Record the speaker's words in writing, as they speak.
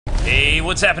Hey,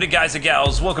 what's happening, guys and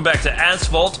gals? Welcome back to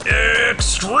Asphalt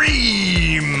Xtreme!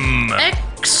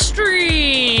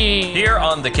 Extreme! Here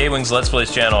on the Kwings Let's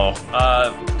Plays channel.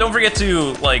 Don't forget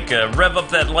to, rev up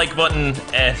that like button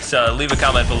and leave a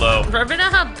comment below. Rev it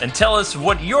up! And tell us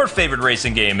what your favorite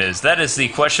racing game is. That is the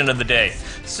question of the day.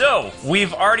 So,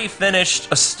 we've already finished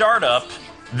a startup,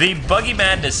 the Buggy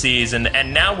Madness season,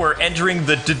 and now we're entering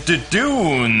the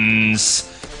DUNES.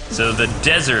 So the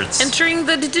deserts. Entering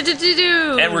the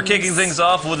dunes. And we're kicking things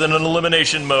off with an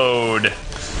elimination mode.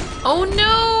 Oh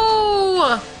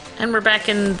no! And we're back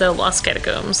in the Lost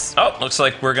Catacombs. Oh, looks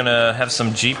like we're gonna have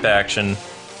some Jeep action.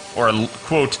 Or a,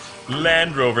 quote,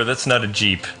 Land Rover. That's not a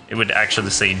Jeep. It would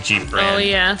actually say Jeep brand. Oh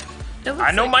yeah.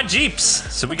 I know my Jeeps.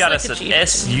 So we got us an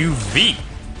SUV.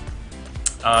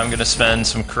 I'm gonna spend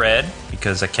some cred,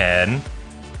 because I can.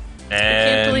 I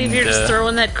can't believe you're just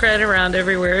throwing that cred around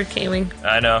everywhere, Kwing.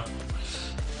 I know.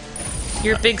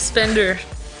 You're a big spender.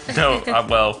 No,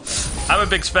 well, I'm a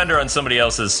big spender on somebody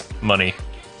else's money.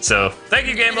 So, thank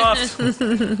you, Game Loft.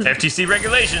 FTC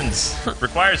regulations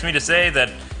requires me to say that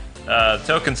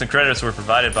tokens and credits were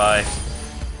provided by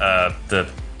the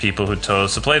people who told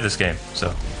us to play this game.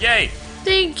 So, yay!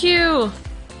 Thank you!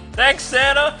 Thanks,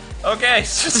 Santa! Okay,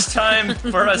 so it's time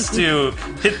for us to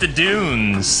hit the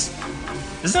dunes.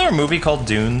 Isn't there a movie called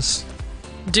Dunes?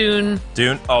 Dune.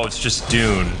 Dune? Oh, it's just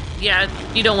Dune. Yeah,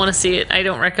 you don't want to see it. I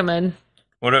don't recommend.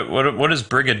 What is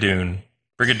Brigadoon?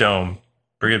 Brigadome?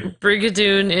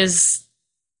 Brigadoon is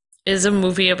a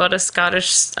movie about a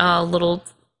Scottish little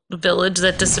village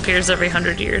that disappears every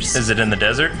 100 years. Is it in the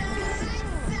desert?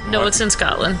 No, it's in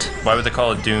Scotland. Why would they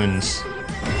call it Dunes?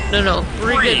 No,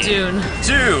 Brigadoon.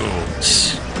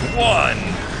 2, 1.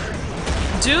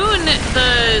 Dune,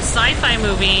 the sci-fi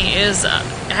movie, is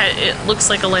it looks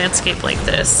like a landscape like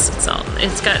this. So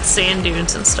it's got sand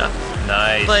dunes and stuff.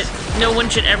 Nice. But no one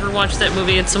should ever watch that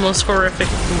movie. It's the most horrific.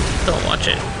 Don't watch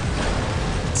it.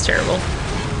 It's terrible.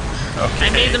 Okay. I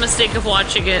made the mistake of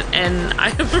watching it, and I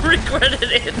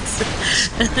regretted it.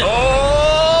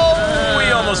 Oh, we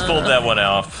almost pulled that one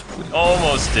off. We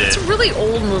almost did. It's a really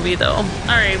old movie, though. All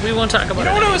right, we won't talk about it. You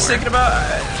know what anymore. I was thinking about?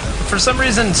 For some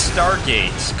reason,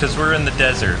 Stargate, because we're in the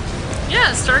desert.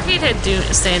 Yeah, Stargate had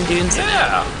sand dunes in it.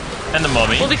 Yeah. And the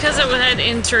Mummy. Well, because it had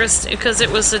interest, because it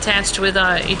was attached with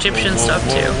Egyptian stuff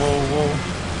too.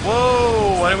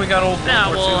 Whoa! Why do we got old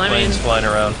Yeah, World War II planes flying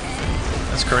around?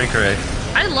 That's cray.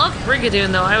 I love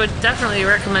Brigadoon, though. I would definitely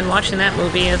recommend watching that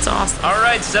movie. It's awesome. All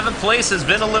right, 7th place has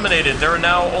been eliminated. There are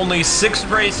now only 6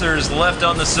 racers left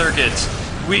on the circuit.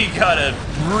 We gotta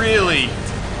really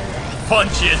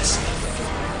punch it.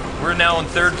 We're now in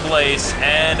 3rd place,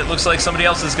 and it looks like somebody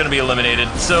else is going to be eliminated.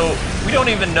 So we don't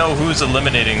even know who's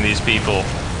eliminating these people.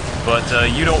 But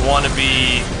you don't want to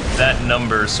be that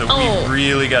number, so we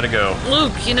really got to go.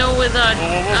 Luke, you know, with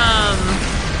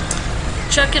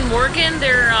Chuck and Morgan,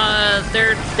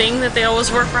 their thing that they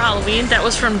always wear for Halloween, that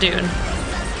was from Dune.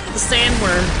 The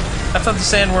sandworm. I thought the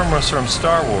sandworm was from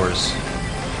Star Wars.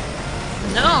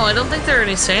 No, I don't think there are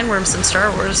any sandworms in Star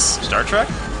Wars. Star Trek?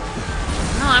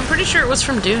 No, I'm pretty sure it was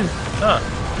from Dune. Huh.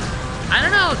 I don't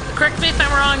know. Correct me if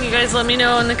I'm wrong. You guys let me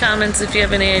know in the comments if you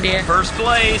have any idea. 1st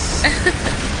place.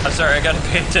 I'm sorry, I gotta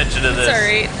pay attention to this. It's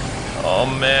alright. Oh,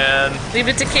 man. Leave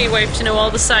it to K-Wipe to know all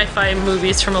the sci-fi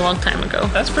movies from a long time ago.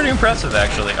 That's pretty impressive,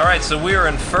 actually. All right, so we are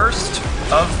in 1st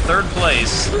of 3rd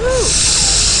place. Woo!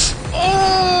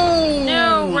 Oh!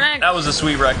 No, wreck. That was a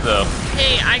sweet wreck, though.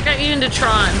 Hey, I got you into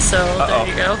Tron, so there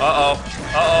you go.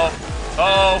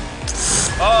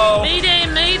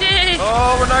 Mayday!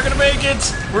 Oh, we're not gonna make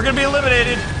it. We're gonna be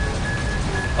eliminated.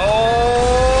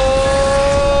 Oh,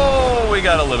 we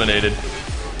got eliminated.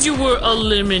 You were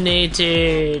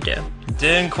eliminated.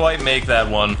 Didn't quite make that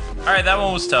one. All right, that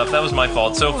one was tough. That was my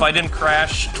fault. So if I didn't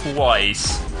crash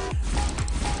twice,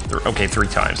 okay, 3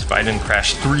 times. If I didn't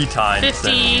crash 3 times,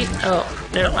 50. Oh,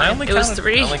 never mind. It was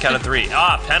 3. I only counted 3.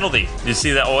 Penalty. Did you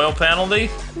see that oil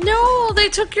penalty? No, they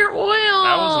took your oil.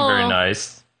 That wasn't very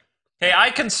nice. Hey,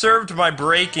 I conserved my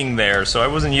braking there, so I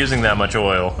wasn't using that much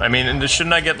oil. I mean, and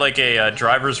shouldn't I get like a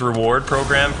driver's reward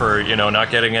program for, not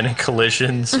getting any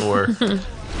collisions or...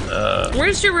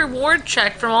 Where's your reward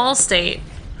check from Allstate?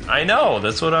 I know,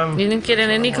 that's what I'm... You didn't get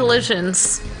in any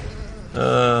collisions.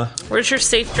 Where's your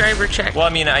safe driver check? Well,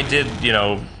 I mean, I did,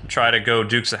 try to go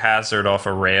Dukes of Hazzard off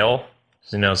a rail.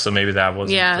 So maybe that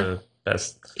wasn't the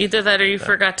best... Either that or you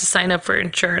forgot to sign up for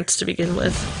insurance to begin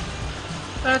with.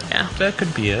 That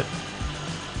could be it.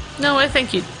 No, I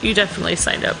think you definitely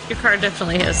signed up. Your car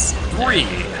definitely has... 3,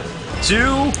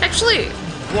 2... Actually,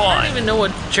 I don't even know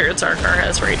what insurance our car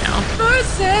has right now.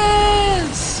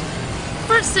 Horses!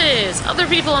 versus other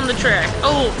people on the track.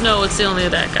 Oh, no, it's only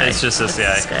that guy. It's just this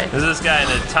guy. This guy. There's this guy in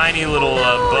a tiny little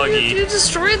buggy. You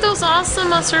destroyed those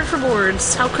awesome surfer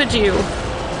boards. How could you?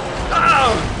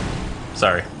 Oh!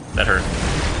 Sorry, that hurt.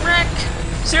 Wreck.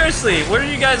 Seriously, where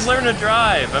did you guys learn to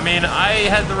drive? I mean, I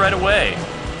had the right of way.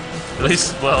 At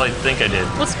least, well, I think I did.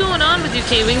 What's going on with you,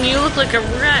 Kwing? You look like a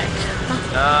wreck.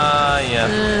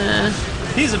 Yeah.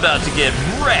 He's about to get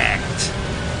wrecked.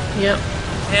 Yep.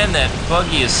 Man, that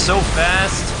buggy is so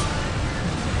fast.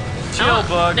 Chill,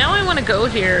 bug. Now I want to go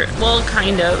here. Well,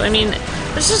 kind of. I mean,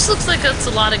 this just looks like it's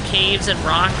a lot of caves and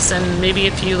rocks and maybe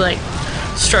a few, like,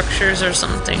 structures or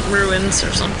something. Ruins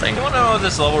or something. You want to know what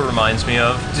this level reminds me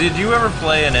of? Did you ever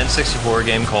play an N64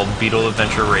 game called Beetle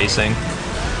Adventure Racing?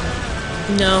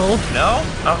 No. No?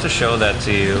 I'll have to show that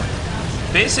to you.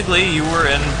 Basically, you were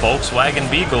in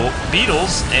Volkswagen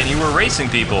Beetles, and you were racing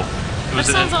people. It was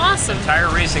That sounds awesome.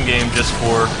 Entire racing game just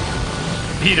for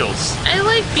Beetles. I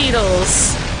like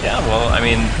Beetles. Yeah, well, I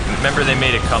mean, remember they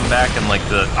made a comeback in like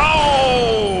the...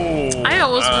 Oh! I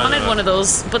always wanted one of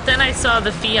those, but then I saw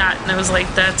the Fiat and I was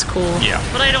like, that's cool. Yeah.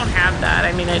 But I don't have that.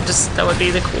 I mean, that would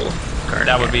be the cool car.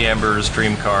 That would be Amber's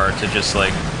dream car to just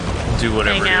like do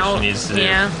whatever Hang out. she needs to do.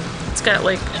 Yeah. It's got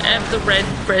like the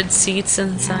red seats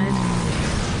inside.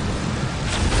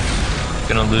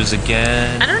 Gonna lose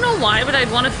again. I don't know why, but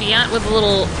I'd want a Fiat with a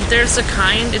little... There's a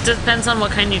kind, it depends on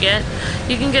what kind you get.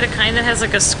 You can get a kind that has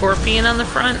like a scorpion on the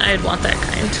front. I'd want that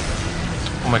kind.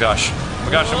 Oh my gosh. Oh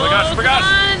my gosh, oh my gosh, oh my gosh!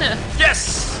 Come on.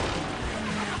 Yes!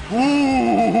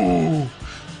 Ooh!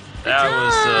 That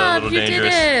was a little dangerous. You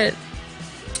did it.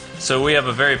 So we have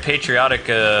a very patriotic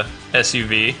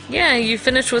SUV. Yeah, you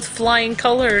finished with flying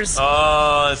colors.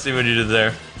 Oh, let's see what you did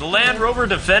there. The Land Rover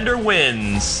Defender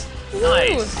wins. Ooh.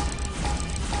 Nice.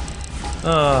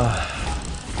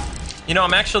 You know,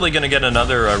 I'm actually going to get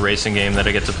another racing game that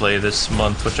I get to play this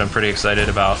month, which I'm pretty excited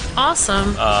about.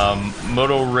 Awesome.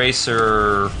 Moto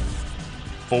Racer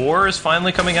 4 is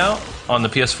finally coming out on the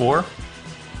PS4,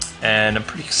 and I'm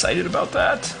pretty excited about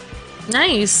that.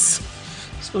 Nice.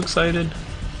 So excited.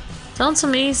 Sounds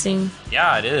amazing.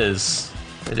 Yeah, it is.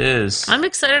 It is. I'm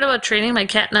excited about training my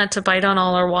cat not to bite on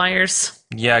all our wires.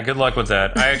 Yeah, good luck with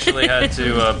that. I actually had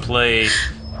to play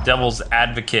Devil's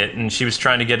Advocate, and she was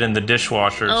trying to get in the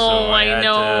dishwasher. Oh, so I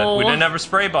know. we didn't have a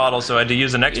spray bottle, so I had to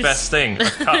use the next best thing, a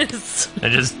cup,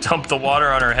 and just dump the water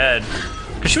on her head.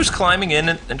 Because she was climbing in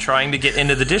and trying to get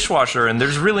into the dishwasher, and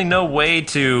there's really no way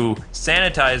to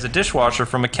sanitize a dishwasher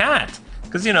from a cat.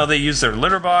 Because, you know, they use their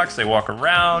litter box, they walk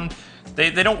around, they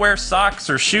don't wear socks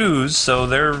or shoes, so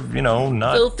they're, you know,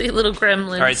 not... Filthy little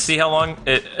gremlins. All right, see how long...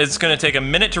 It's going to take a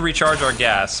minute to recharge our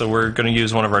gas, so we're going to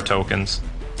use one of our tokens.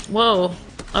 Whoa.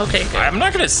 Okay, good. I'm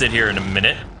not going to sit here in a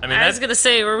minute. I mean, I was gonna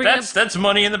say, that's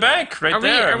money in the bank right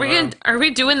there. Are we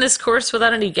doing this course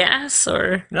without any gas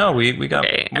or? No, we got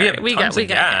Okay, we got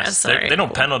gas. All right, They don't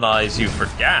cool. penalize you for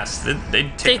gas.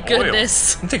 They take Thank oil.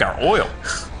 goodness. They take our oil.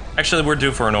 Actually, we're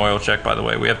due for an oil check, by the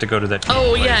way. We have to go to that.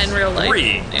 Oh place. yeah, in real life.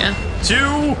 3, Yeah.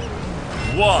 2,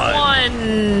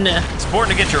 1. It's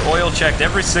important to get your oil checked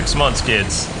every 6 months,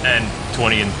 kids, and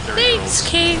 20 and 30. Thanks,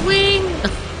 Kwing.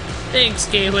 Thanks,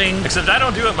 Kwing. Except I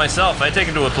don't do it myself. I take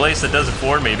it to a place that does it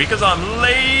for me because I'm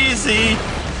lazy.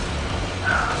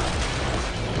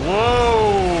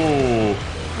 Whoa!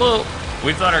 Well,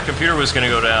 We thought our computer was going to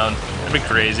go down. That'd be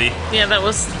crazy. yeah, that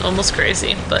was almost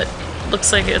crazy, but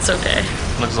looks like it's okay.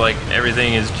 Looks like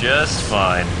everything is just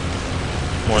fine.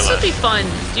 More or This would less. be fun.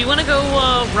 Do you want to go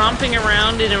romping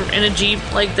around in a Jeep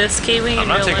like this, Kwing? I'm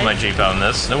not taking my Jeep out in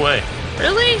this. No way.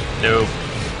 Really? No.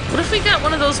 What if we got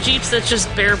one of those Jeeps that's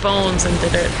just bare bones and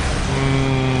did it?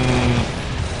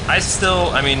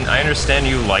 I mean, I understand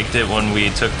you liked it when we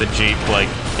took the Jeep, like,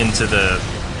 into the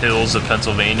hills of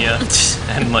Pennsylvania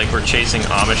and, like, we're chasing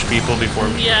Amish people before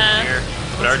we Yeah, came here.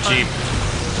 But our that's fun. Jeep,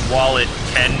 while it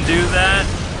can do that,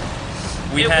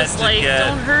 we It had was to like, get...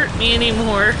 don't hurt me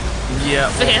anymore, Yeah,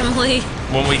 well, family.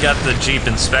 when we got the Jeep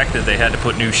inspected, they had to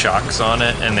put new shocks on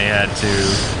it, and they had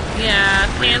to Yeah,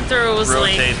 Panther was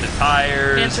like... rotate the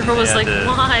tires. Panther and was they like, had to-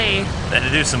 why? They had to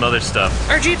do some other stuff.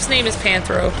 Our Jeep's name is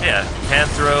Panthro. Yeah,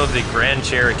 Panthro, the Grand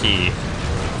Cherokee.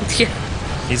 Yeah,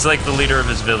 He's like the leader of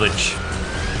his village.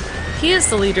 he is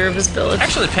the leader of his village.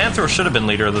 Actually, Panthro should have been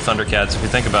leader of the Thundercats if you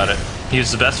think about it. He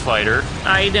was the best fighter.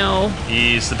 I know.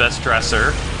 He's the best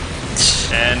dresser.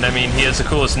 And, I mean, he has the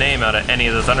coolest name out of any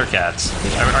of the Thundercats.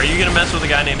 Are you going to mess with a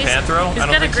guy named Panthro? He's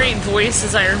got a great voice,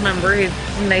 as I remember. He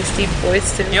had a nice deep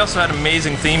voice, too. He also had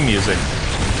amazing theme music.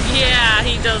 Yeah,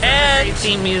 he does have great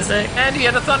theme music. And he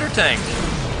had a Thunder Tank.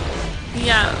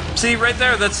 Yeah. See, right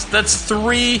there, that's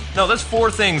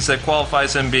 4 things that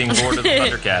qualifies him being Lord of the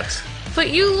Thundercats. But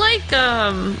you like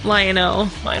Lion-O.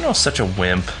 Lion-O's such a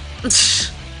wimp.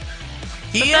 That's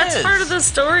part of the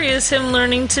story, is him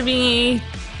learning to be,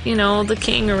 the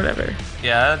king or whatever.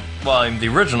 Yeah, well, the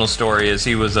original story is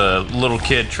he was a little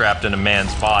kid trapped in a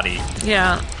man's body.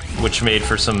 Yeah. Which made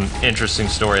for some interesting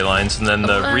storylines, and then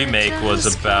the remake was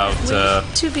about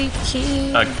to be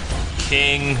king. A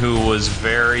king who was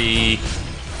very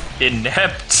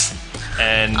inept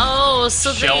and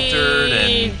sheltered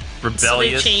and rebellious. So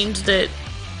they changed it.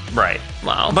 Right.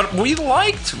 Wow. But we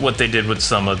liked what they did with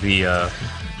some of the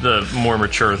more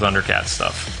mature Thundercat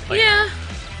stuff. Yeah.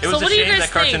 It was a shame that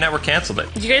Cartoon Network canceled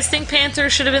it. Do you guys think Panther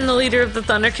should have been the leader of the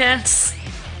Thundercats?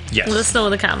 Yes. Let us know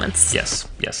in the comments. Yes,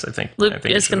 I think. Luke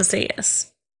is going to say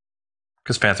yes.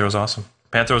 Because Panther was awesome.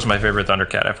 Panther was my favorite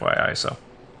Thundercat, FYI, so.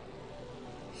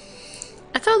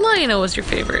 I thought Lion-O was your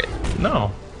favorite.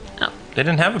 No. Oh. They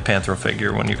didn't have a Panther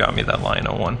figure when you got me that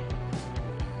Lion-O one.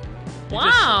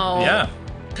 Wow. Yeah.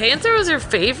 Panther was your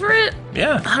favorite?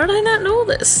 Yeah. How did I not know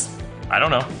this? I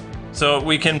don't know. So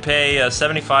we can pay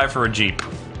 $75 for a Jeep.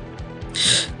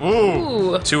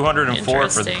 Ooh.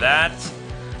 $204 for that.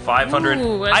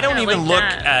 $500. I don't even look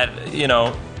at,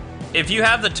 if you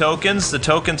have the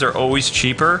tokens are always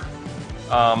cheaper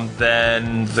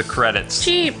than the credits.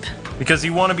 Cheap. Because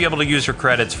you want to be able to use your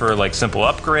credits for like simple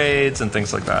upgrades and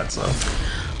things like that. So.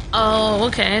 Oh,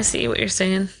 okay. I see what you're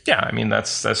saying. Yeah, I mean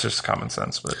that's just common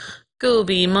sense, but.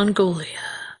 Gobi, Mongolia.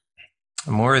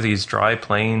 More of these dry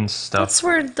plains stuff. That's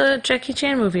where the Jackie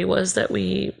Chan movie was that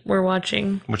we were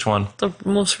watching. Which one? The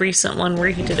most recent one where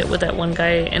he did it with that one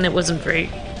guy, and it wasn't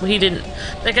very.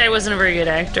 That guy wasn't a very good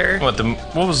actor. What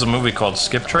was the movie called?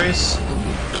 Skip Trace?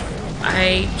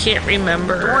 I can't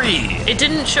remember. 3. It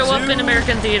didn't show up in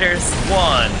American theaters.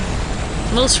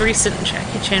 1. Most recent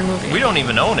Jackie Chan movie. We don't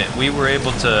even own it. We were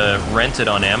able to rent it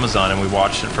on Amazon, and we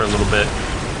watched it for a little bit.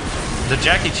 The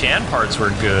Jackie Chan parts were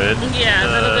good. Yeah,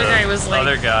 that other guy was like...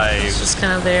 Other guy was just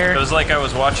kind of there. It was like I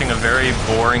was watching a very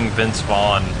boring Vince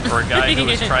Vaughn, or a guy who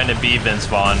was trying to be Vince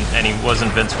Vaughn, and he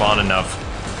wasn't Vince Vaughn enough.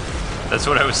 That's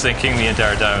what I was thinking the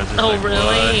entire time. I was just like, really?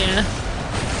 What? Yeah.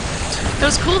 It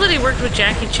was cool that he worked with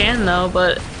Jackie Chan, though,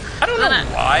 but... I don't know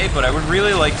why, but I would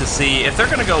really like to see, if they're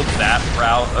going to go that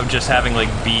route of just having, like,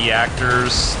 B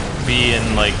actors be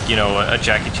in, like, a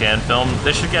Jackie Chan film,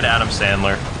 they should get Adam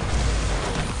Sandler.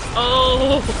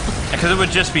 Oh. Because it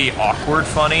would just be awkward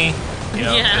funny,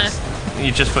 Yeah.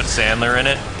 You just put Sandler in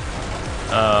it.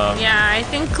 Yeah, I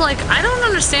think, I don't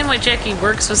understand why Jackie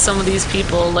works with some of these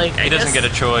people. He doesn't get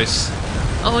a choice.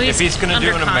 Oh, if he's going to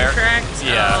do an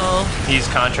contract. He's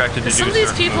contracted to do. Some of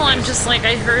these people, movies. I'm just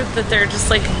I heard that they're just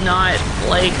not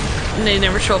they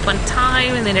never show up on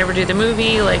time and they never do the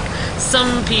movie.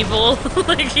 Some people,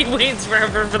 he waits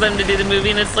forever for them to do the movie,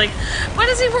 and it's why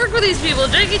does he work with these people?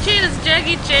 Jackie Chan is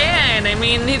Jackie Chan. I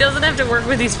mean, he doesn't have to work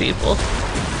with these people.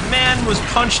 Man was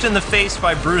punched in the face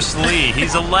by Bruce Lee.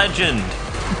 He's a legend.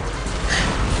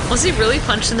 Was he really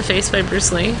punched in the face by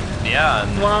Bruce Lee? Yeah,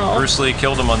 and wow. Bruce Lee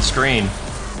killed him on screen.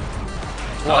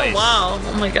 Twice. Oh, wow.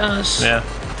 Oh, my gosh. Yeah.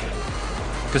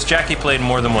 Because Jackie played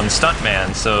more than one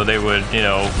stuntman, so they would,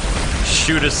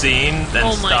 shoot a scene,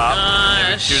 then stop, and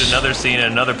they would shoot another scene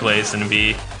in another place, and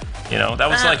be, that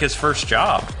was his first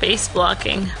job. Face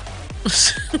blocking.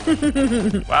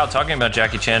 Wow, talking about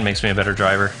Jackie Chan makes me a better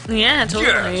driver. Yeah,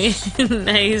 totally. Yes.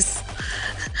 Nice.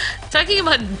 Talking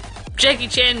about Jackie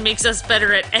Chan makes us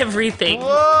better at everything.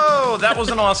 Whoa, that was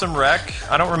an awesome wreck.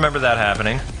 I don't remember that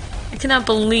happening. I cannot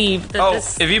believe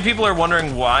that if you people are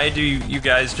wondering why do you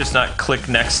guys just not click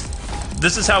next,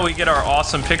 this is how we get our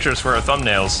awesome pictures for our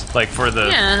thumbnails. For the...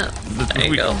 Yeah, there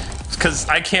you go. Because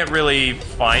I can't really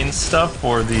find stuff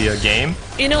for the game.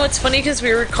 It's funny because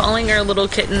we were calling our little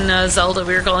kitten Zelda,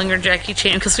 we were calling her Jackie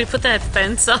Chan because we put that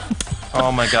fence up. Oh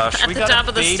my gosh. At we the got top a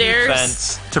of the baby stairs.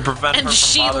 Fence to prevent her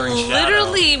from bothering And she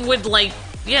literally would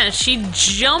she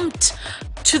jumped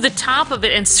to the top of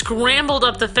it and scrambled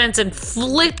up the fence and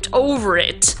flipped over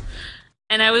it.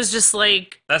 And I was just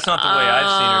That's not the way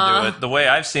I've seen her do it. The way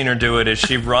I've seen her do it is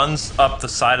she runs up the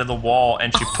side of the wall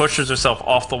and she pushes herself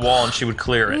off the wall and she would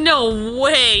clear it. No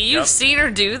way. You've seen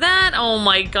her do that? Oh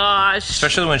my gosh.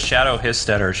 Especially when Shadow hissed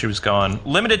at her, she was gone.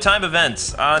 Limited time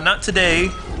events. Not today.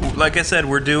 Like I said,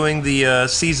 we're doing the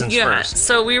seasons first.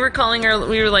 So we were calling her,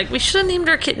 we were we should have named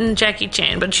our kitten Jackie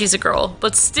Chan, but she's a girl.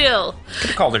 But still. Could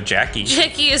have called her Jackie.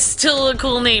 Jackie is still a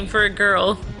cool name for a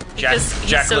girl.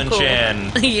 Jacqueline so cool.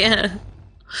 Chan. Yeah.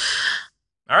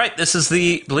 All right, this is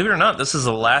believe it or not, this is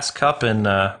the last cup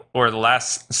or the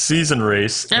last season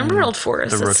race. Emerald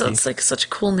Forest. That sounds like such a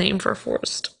cool name for a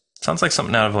forest. Sounds like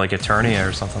something out of Eternia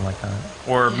or something like that.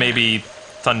 Or maybe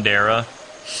Thundera.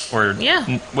 Or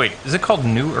Yeah. Wait, is it called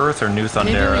New Earth or New Maybe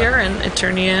Thundera? we are in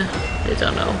Eternia. I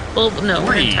don't know. Well, no,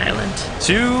 we're in 3, Thailand.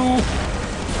 2,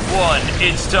 1.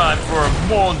 It's time for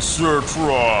Monster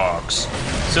Trucks.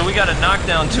 So we got to knock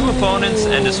down 2 opponents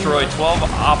and destroy 12 That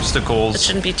obstacles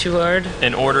shouldn't be too hard.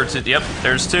 in order to. Yep,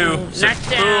 there's 2. So, knocked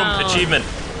down. boom, achievement.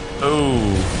 Oh,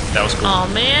 that was cool. Oh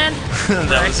man.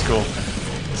 That was cool.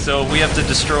 So we have to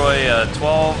destroy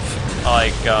 12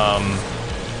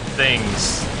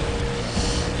 things.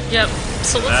 Yep.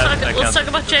 So let's talk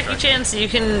about Jackie Chan so you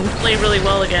can play really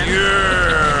well again.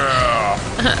 Yeah.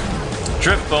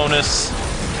 Drift bonus.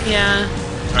 Yeah.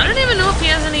 I don't even know if he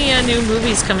has any new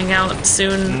movies coming out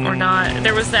soon or not.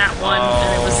 There was that one,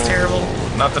 and it was terrible.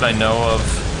 Not that I know of.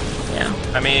 Yeah.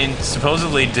 I mean,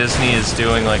 supposedly Disney is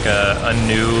doing like a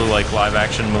new like live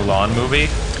action Mulan movie.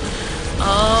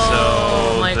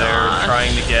 Oh So my they're gosh.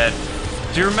 trying to get.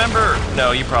 Do you remember?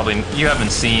 No, you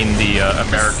haven't seen the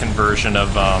American version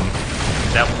of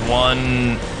that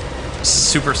one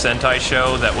Super Sentai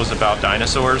show that was about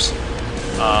dinosaurs.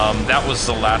 That was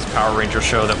the last Power Ranger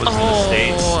show that was in the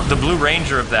States. The Blue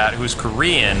Ranger of that, who's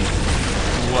Korean,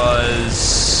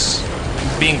 was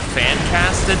being fan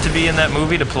casted to be in that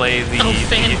movie to play the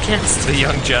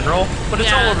young general, but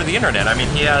it's all over the internet. I mean,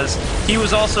 he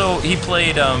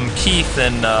played Keith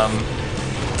in the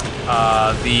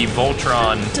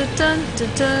Voltron.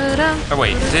 Oh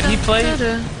wait, did he play?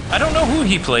 I don't know who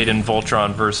he played in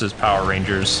Voltron versus Power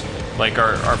Rangers. Like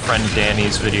our friend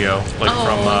Danny's video, like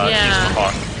from Eastern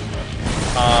Hawk.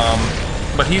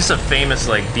 But he's a famous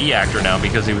like B actor now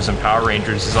because he was in Power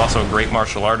Rangers. He's also a great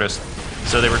martial artist.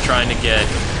 So they were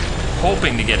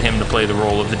hoping to get him to play the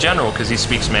role of the general because he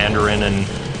speaks Mandarin and,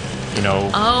 you know.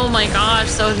 Oh my gosh,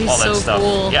 so he's all that so stuff.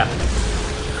 cool. Yeah.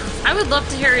 I would love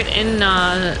to hear it in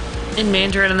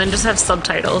Mandarin and then just have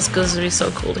subtitles because it'd be so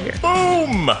cool to hear.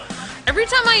 Boom! Every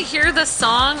time I hear the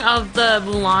song of the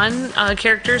Mulan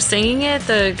character singing it,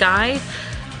 the guy,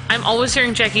 I'm always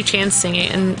hearing Jackie Chan sing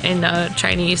it in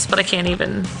Chinese, but I can't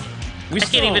even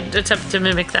attempt to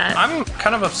mimic that. I'm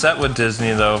kind of upset with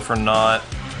Disney though for not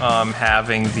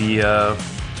having the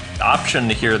option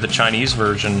to hear the Chinese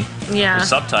version with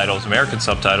subtitles, American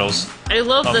subtitles. I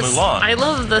love this. Mulan. I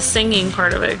love the singing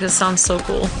part of it because it sounds so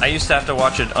cool. I used to have to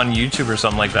watch it on YouTube or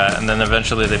something like that, and then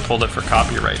eventually they pulled it for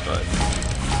copyright, but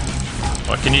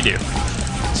what can you do?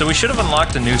 So we should have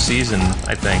unlocked a new season,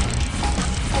 I think.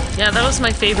 Yeah, that was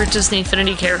my favorite Disney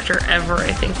Infinity character ever,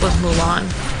 I think, was Mulan.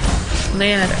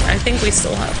 I think we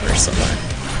still have her somewhere.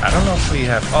 I don't know if we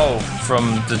have... Oh,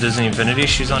 from the Disney Infinity?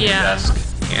 She's on your desk.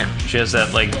 Yeah. She has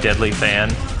that, like, deadly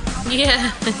fan.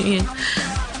 Yeah.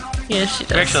 Yeah, she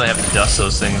does. We actually have to dust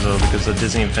those things, though, because the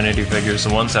Disney Infinity figures,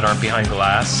 the ones that aren't behind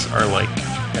glass, are, like,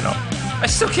 you know... I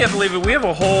still can't believe it. We have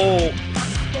a whole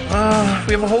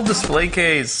display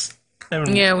case.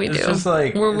 And yeah, we do. Just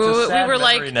like, we were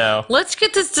like, now. Let's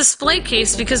get this display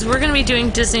case because we're going to be doing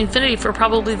Disney Infinity for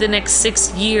probably the next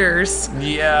 6 years.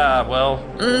 Yeah, well.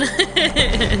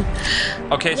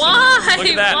 Okay, so why? Look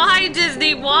at that. Why,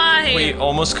 Disney? Why? We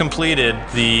almost completed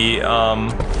the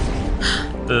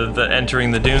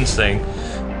entering the dunes thing.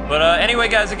 But anyway,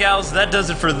 guys and gals, that does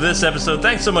it for this episode.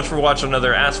 Thanks so much for watching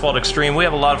another Asphalt Xtreme. We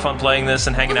have a lot of fun playing this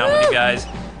and hanging out with you guys.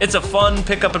 It's a fun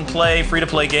pick up and play,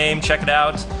 free-to-play game. Check it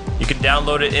out. You can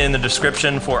download it in the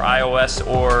description for iOS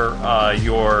or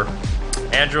your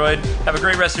Android. Have a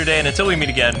great rest of your day, and until we meet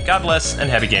again, God bless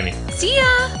and happy gaming. See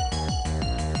ya!